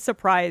really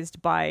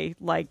surprised by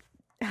like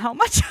how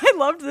much I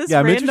loved this Yeah,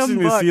 I'm random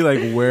interested book. to see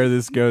like where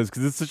this goes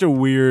because it's such a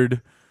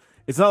weird.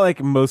 It's not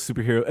like most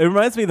superhero. It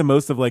reminds me the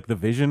most of like The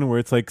Vision, where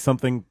it's like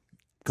something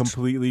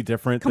completely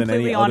different than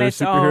Completely any on other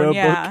its superhero own,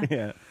 yeah. book.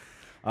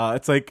 Yeah,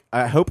 it's like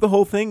I hope the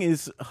whole thing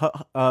is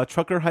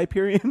Trucker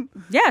Hyperion.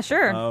 Yeah,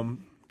 sure.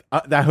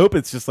 I hope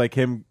it's just like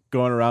him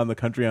going around the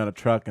country on a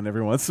truck, and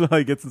every once in a while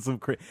he gets in some.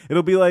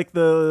 It'll be like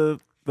the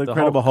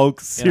Incredible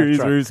Hulk series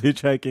truck. where he's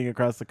hitchhiking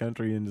across the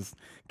country and just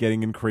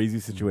getting in crazy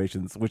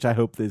situations, which I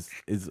hope this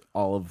is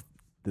all of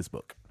this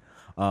book.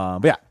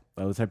 But yeah,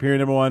 that was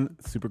Hyperion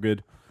 #1. Super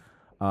good.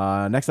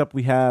 Next up,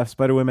 we have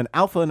Spider-Woman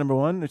Alpha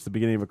 #1. It's the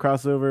beginning of a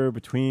crossover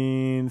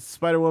between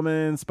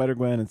Spider-Woman,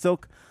 Spider-Gwen, and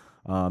Silk.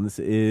 This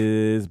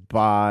is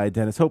by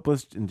Dennis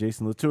Hopeless and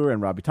Jason Latour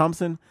and Robbie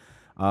Thompson.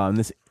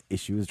 This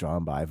issue is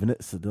drawn by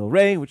Vanessa Del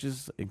Rey, which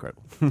is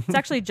incredible. It's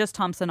actually just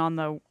Thompson on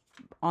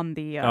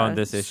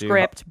this issue.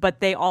 script, but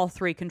they all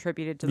three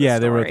contributed to the Yeah, story.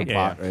 they wrote the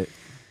Yeah. plot, right?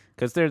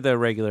 Because they're the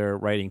regular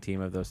writing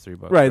team of those 3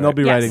 books. Right, and they'll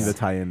be Yes. writing the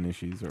tie-in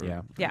issues. Or,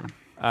 Yeah. Yeah.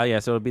 Yeah,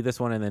 so it'll be this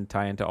one and then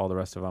tie into all the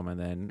rest of them and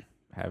then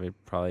have it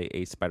probably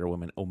a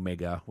Spider-Woman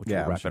Omega, which Yeah,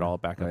 will I'm wrap sure. it all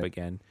back up Right.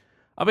 again.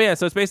 But yeah,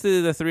 so it's basically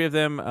the 3 of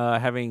them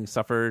having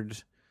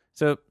suffered.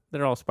 So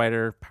they're all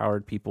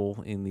spider-powered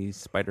people in the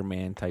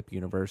Spider-Man type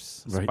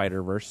universe, Right.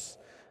 Spider-Verse.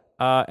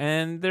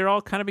 And they're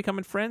all kind of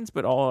becoming friends,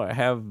 but all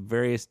have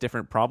various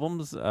different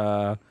problems.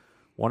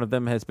 One of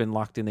them has been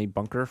locked in a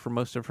bunker for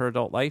most of her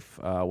adult life.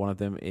 One of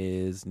them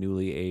is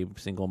newly a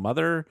single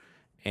mother,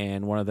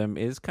 and one of them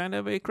is kind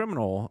of a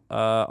criminal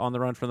on the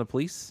run from the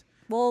police.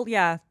 Well,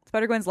 yeah,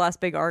 Spider-Gwen's last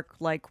big arc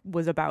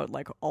was about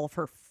all of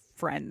her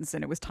friends,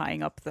 and it was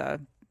tying up the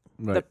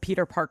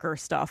Peter Parker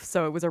stuff.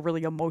 So it was a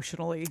really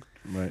emotionally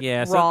Right.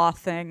 Yeah, so raw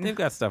thing. they've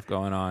got stuff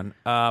going on.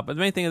 But the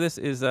main thing of this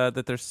is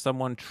that there's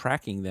someone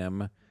tracking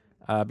them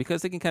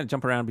because they can kind of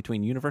jump around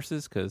between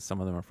universes because some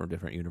of them are from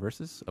different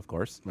universes, of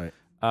course. Right.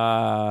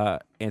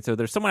 And so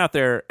there's someone out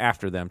there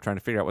after them trying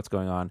to figure out what's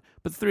going on.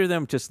 But the 3 of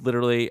them just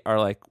literally are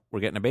like, we're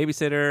getting a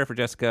babysitter for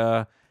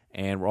Jessica,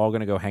 and we're all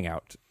going to go hang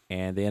out.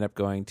 And they end up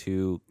going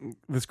to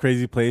This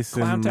crazy place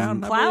Clown in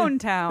Town? Clown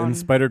Town in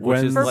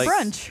Spider-Gwen's Which is for like-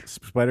 brunch.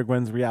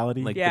 Spider-Gwen's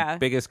reality. like Yeah. the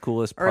biggest,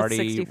 coolest Earth party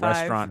 65.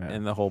 restaurant Yeah.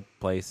 in the whole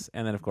place.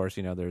 And then, of course,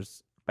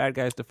 there's bad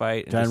guys to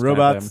fight. And Giant just kind of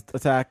robots them.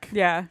 attack.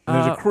 Yeah. And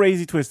there's Uh, a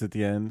crazy twist at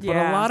the end. Yeah.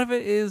 But a lot of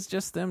it is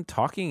just them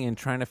talking and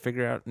trying to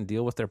figure out and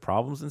deal with their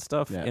problems and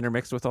stuff, Yeah.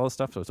 intermixed with all this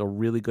stuff. So it's a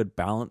really good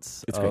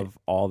balance It's of great.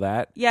 all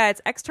that. Yeah,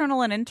 it's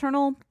external and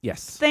internal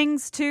Yes.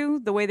 things too,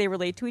 the way they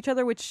relate to each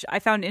other, which I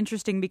found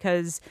interesting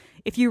because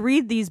if you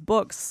read these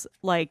books,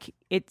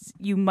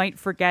 you might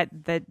forget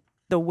that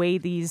the way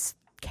these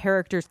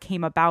characters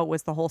came about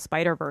was the whole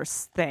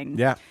Spider-Verse thing.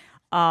 Yeah.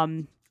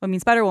 I mean,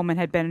 Spider-Woman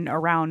had been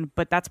around,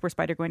 but that's where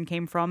Spider-Gwen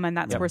came from, and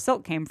that's Yep. where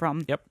Silk came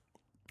from. Yep.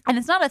 And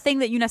it's not a thing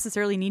that you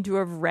necessarily need to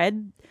have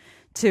read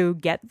to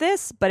get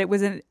this, but it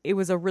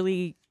was a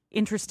really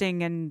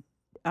interesting and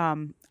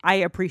I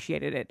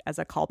appreciated it as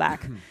a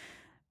callback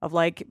of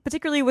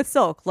particularly with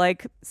Silk,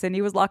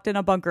 Cindy was locked in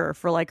a bunker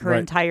for her Right.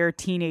 entire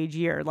teenage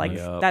year.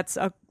 Yep. That's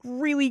a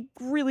really,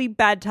 really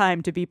bad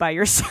time to be by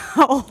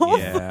yourself.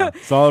 Yeah.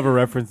 So all of her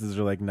references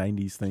are like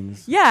 90s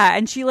things. Yeah,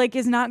 and she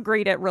is not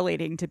great at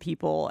relating to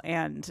people,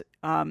 and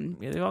Yeah,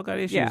 they've all got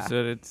issues. Yeah.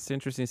 So it's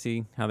interesting to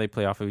see how they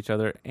play off of each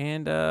other.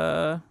 And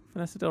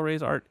Vanessa Del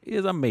Rey's art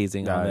is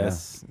amazing on Yeah.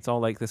 this. It's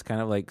all this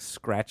kind of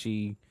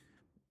scratchy,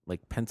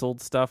 penciled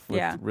stuff with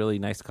Yeah. really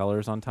nice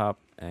colors on top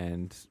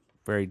and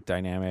very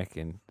dynamic.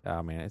 And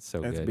oh man, it's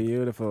so That's good.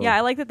 beautiful. yeah,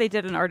 I like that they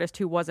did an artist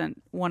who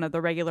wasn't one of the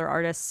regular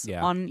artists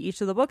Yeah. on each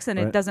of the books, and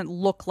it Right. doesn't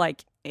look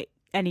like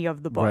any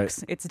of the Right.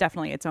 books. It's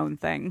definitely its own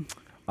thing.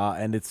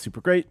 And it's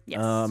super great. Yes.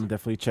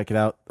 Definitely check it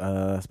out.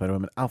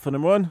 Spider-Woman Alpha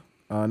 #1.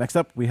 Next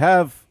up, we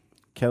have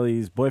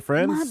Kelly's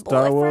boyfriend, My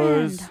Star boyfriend.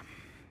 Wars.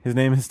 His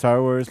name is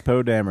Star Wars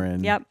Poe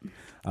Dameron. Yep,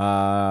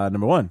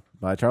 #1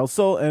 by Charles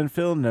Soule and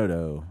Phil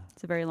Noto.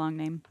 it's a very long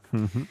name.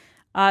 Mm-hmm.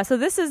 So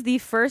this is the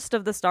first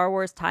of the Star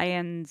Wars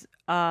tie-ins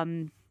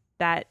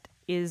that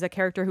is a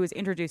character who was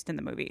introduced in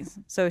the movies.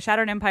 So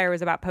Shattered Empire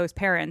was about Poe's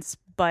parents,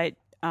 but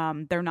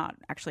they're not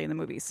actually in the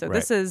movies. So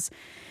this Right. is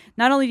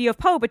not only do you have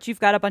Poe, but you've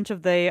got a bunch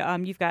of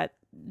you've got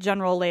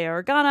General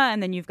Leia Organa,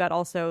 and then you've got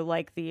also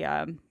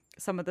the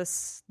some of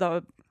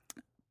the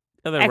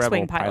Other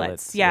X-wing Rebel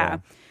pilots. Yeah.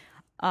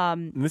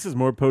 And this is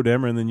more Poe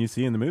Dameron than you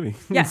see in the movie.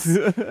 Yes.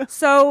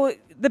 So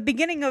the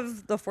beginning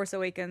of The Force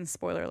Awakens,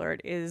 spoiler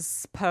alert,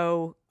 is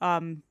Poe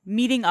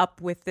meeting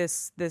up with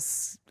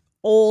this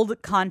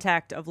old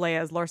contact of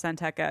Leia's, Lor San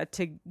Tekka,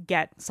 to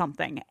get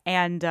something.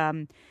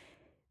 And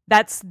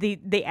that's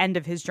the end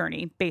of his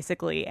journey,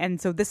 basically. And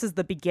so this is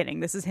the beginning.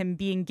 This is him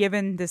being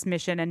given this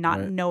mission and not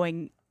Right.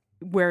 knowing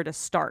where to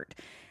start.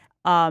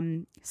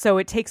 So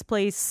it takes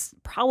place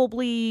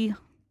probably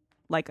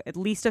like at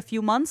least a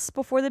few months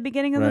before the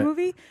beginning of the Right.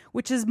 movie,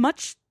 which is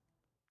much.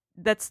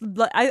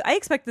 I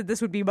expected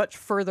this would be much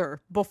further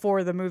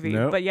before the movie,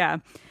 Nope. but yeah.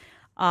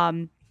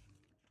 So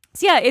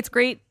yeah, it's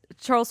great.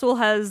 Charles Soule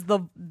has the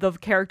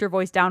character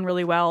voice down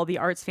really well. The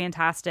art's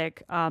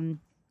fantastic.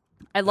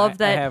 I love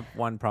that. I have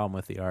one problem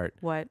with the art.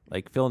 What?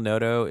 Like Phil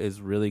Noto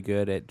is really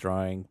good at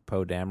drawing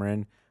Poe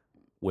Dameron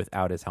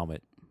without his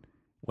helmet.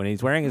 When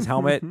he's wearing his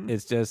helmet,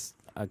 it's just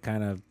a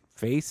kind of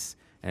face.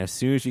 And as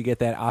soon as you get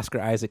that Oscar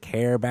Isaac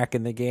hair back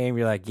in the game,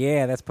 you're like,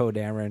 yeah, that's Poe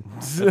Dameron.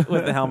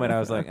 With the helmet, I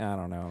was like, I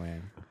don't know,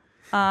 man.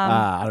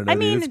 I don't know. I dude,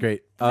 mean, it's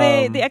great.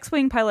 The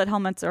X-wing pilot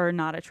helmets are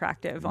not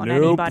attractive on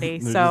Nope. anybody,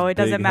 They're so just it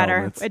doesn't big matter.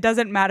 helmets. It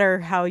doesn't matter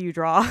how you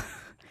draw.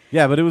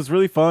 Yeah, but it was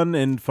really fun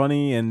and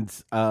funny, and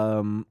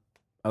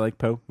I like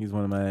Poe. He's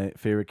one of my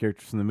favorite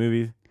characters in the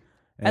movie.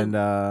 And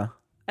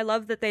I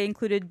love that they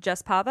included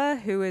Jess Pava,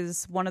 who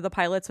is one of the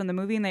pilots from the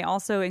movie, and they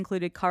also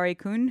included Kare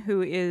Kun,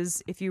 who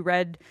is, if you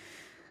read,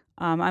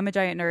 I'm a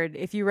giant nerd.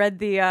 If you read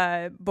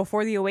the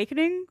Before the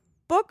Awakening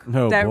book,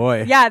 Oh,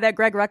 boy. that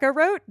Greg Rucka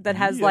wrote, that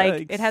has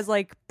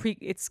Yikes.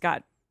 it's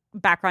got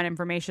background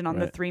information on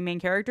the Right. three main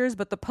characters,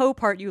 but the Poe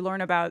part you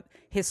learn about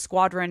his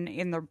squadron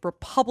in the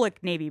Republic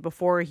Navy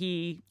before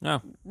he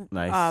Oh,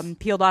 nice.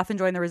 peeled off and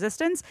joined the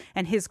Resistance,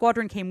 and his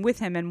squadron came with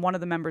him, and one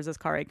of the members is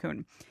Kare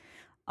Kun.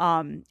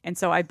 And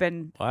so I've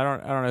been. well, I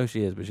don't know who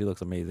she is, but she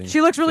looks amazing. She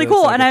looks really looks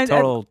cool, like and a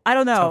total I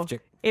don't know. tough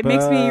chick. It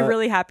makes me But-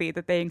 really happy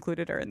that they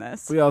included her in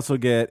this. We also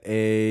get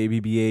a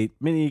BB-8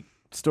 mini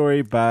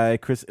story by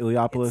Chris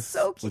Iliopoulos It's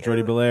so with Jordi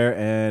cute. Belair,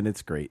 and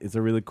it's great. It's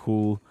a really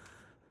cool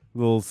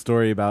little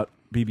story about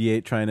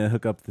BB-8 trying to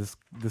hook up this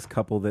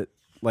couple that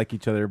like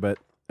each other but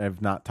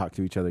have not talked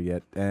to each other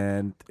yet.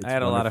 And it's I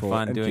had a lot of wonderful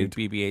fun and doing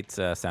cute.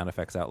 BB-8's sound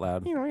effects out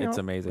loud. It's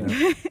amazing.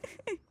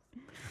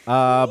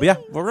 But yeah,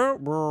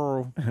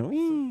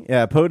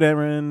 yeah, Poe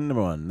Dameron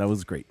 #1. That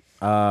was great.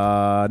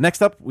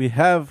 Next up, we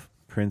have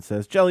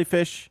Princess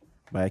Jellyfish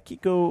by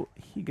Akiko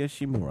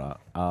Higashimura.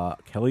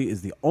 Kelly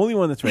is the only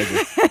one that's read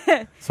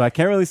this, so I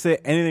can't really say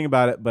anything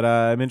about it, but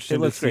I'm interested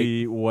to looks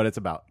see what it's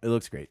about. It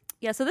looks great.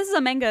 Yeah, so this is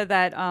a manga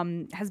that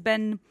has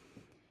been.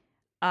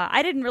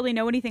 I didn't really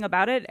know anything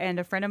about it, and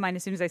a friend of mine,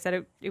 as soon as I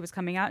said it was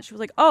coming out, she was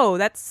like, "Oh,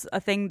 that's a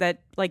thing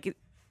that like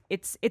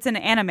it's an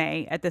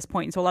anime at this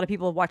point." And so a lot of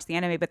people have watched the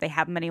anime, but they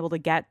haven't been able to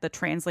get the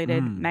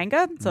translated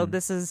manga. So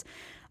this has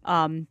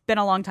been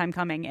a long time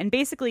coming, and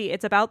basically,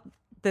 it's about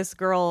this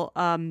girl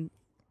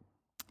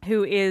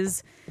who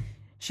is.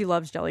 She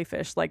loves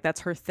jellyfish, like that's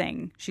her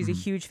thing. She's a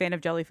huge fan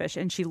of jellyfish,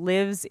 and she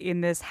lives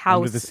in this house.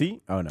 Under the sea?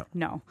 Oh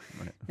no.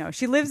 No.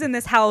 She lives in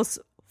this house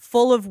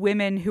full of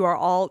women who are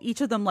all, each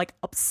of them, like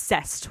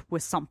obsessed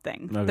with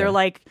something. Okay. They're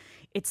like,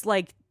 it's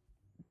like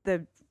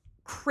the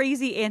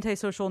crazy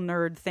antisocial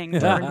nerd thing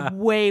turned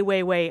way,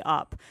 way, way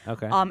up.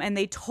 Okay. And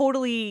they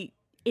totally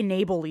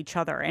enable each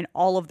other and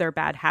all of their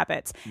bad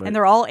habits, Right. and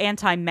they're all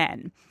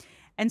anti-men.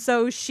 And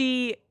so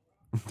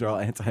They're all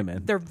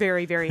anti-men. they're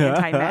very, very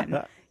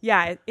anti-men.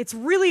 Yeah, it's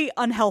really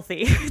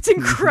unhealthy. It's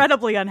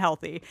incredibly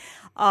unhealthy.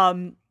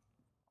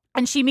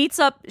 And she meets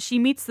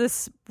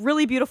this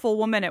really beautiful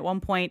woman at one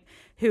point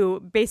who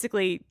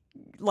basically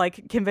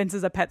like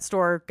convinces a pet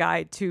store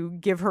guy to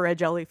give her a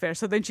jellyfish.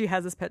 So then she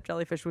has this pet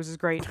jellyfish, which is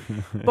great.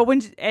 But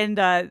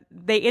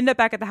they end up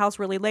back at the house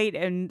really late,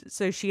 and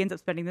so she ends up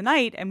spending the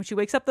night. And when she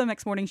wakes up the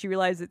next morning, she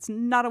realizes it's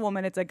not a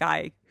woman, it's a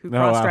guy who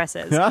cross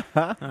dresses.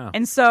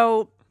 And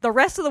so the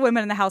rest of the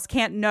women in the house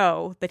can't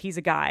know that he's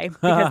a guy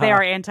because they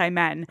are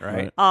anti-men.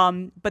 Right.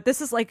 But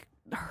this is like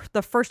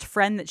the first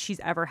friend that she's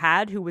ever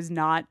had who was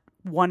not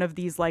one of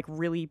these like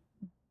really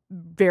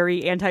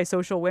very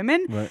antisocial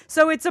women. Right.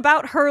 So it's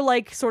about her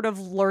like sort of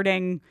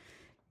learning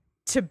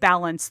to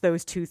balance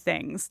those two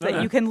things,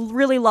 that you can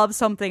really love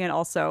something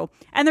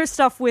and there's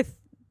stuff with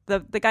the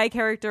guy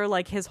character,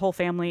 like his whole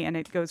family, and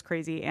it goes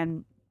crazy,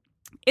 and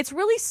it's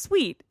really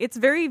sweet. It's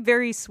very,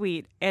 very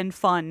sweet and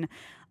fun.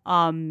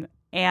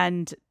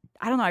 And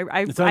I don't know.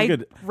 It sounds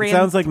good. It ran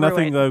sounds like through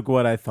nothing it. like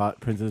what I thought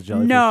Princess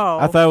Jellyfish. No.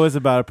 I thought it was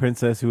about a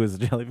princess who was a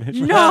jellyfish.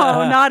 No,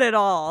 not at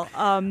all.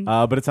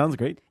 But it sounds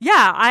great.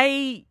 Yeah,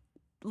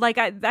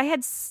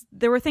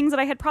 there were things that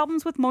I had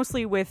problems with,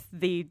 mostly with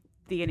the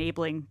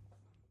enabling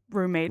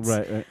roommates.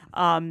 Right.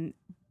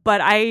 But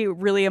I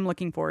really am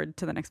looking forward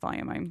to the next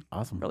volume. I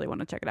Awesome. really want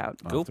to check it out.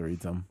 I'll have to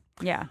read some.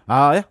 Yeah.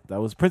 Yeah, that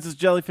was Princess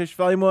Jellyfish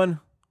Volume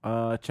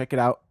 1. Check it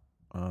out.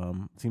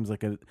 Seems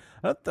like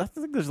I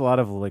think there's a lot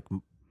of like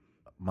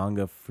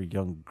manga for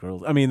young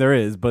girls. I mean, there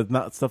is, but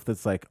not stuff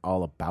that's like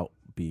all about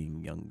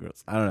being young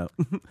girls. I don't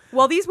know.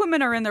 Well, these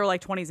women are in their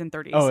like 20s and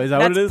 30s. Oh, is that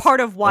That's what it is? part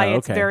of why Oh,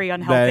 it's okay. very That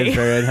unhealthy. is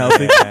very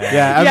unhealthy. Yeah, I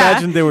Yeah,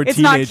 imagine they were it's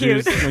not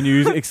teenagers cute. when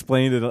you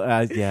explained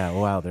it. Yeah,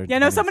 wow. They're Yeah,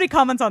 no, 20s. somebody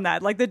comments on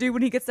that. Like the dude,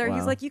 when he gets there, he's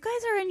Wow. like, "You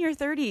guys are in your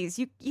 30s.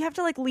 You have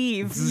to like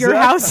leave your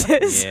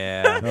houses.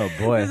 Yeah. Oh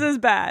boy, This is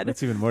bad."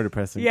 that's even more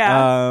depressing.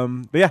 Yeah.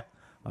 But yeah,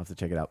 I'll have to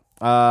check it out.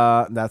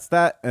 That's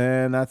that,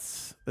 and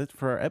that's it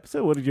for our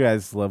episode. What did you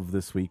guys love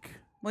this week?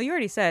 Well, you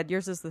already said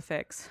yours is The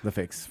Fix. The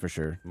Fix for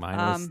sure. Mine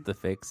was The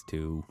Fix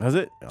too. Was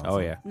it? Oh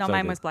yeah. No, So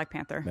mine good. was Black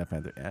Panther. Black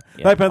Panther. Yeah.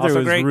 Yeah. Black Panther Also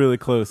was great. really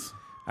close.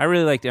 I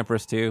really liked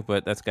Empress too,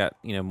 but that's got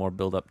more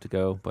build up to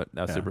go. But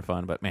that was Yeah. super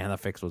fun. But man, The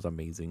Fix was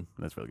amazing.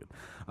 That's really good.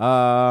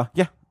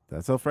 Yeah,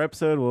 that's all for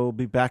episode. We'll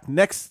be back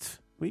next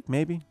week,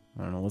 maybe.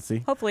 I don't know. We'll see.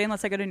 Hopefully,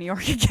 unless I go to New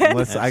York again.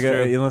 Unless I That's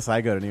go, true. unless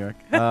I go to New York.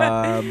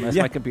 Unless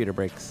Yeah. my computer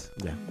breaks.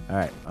 Yeah. All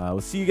right. We'll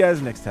see you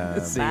guys next time.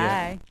 See ya.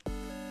 Bye.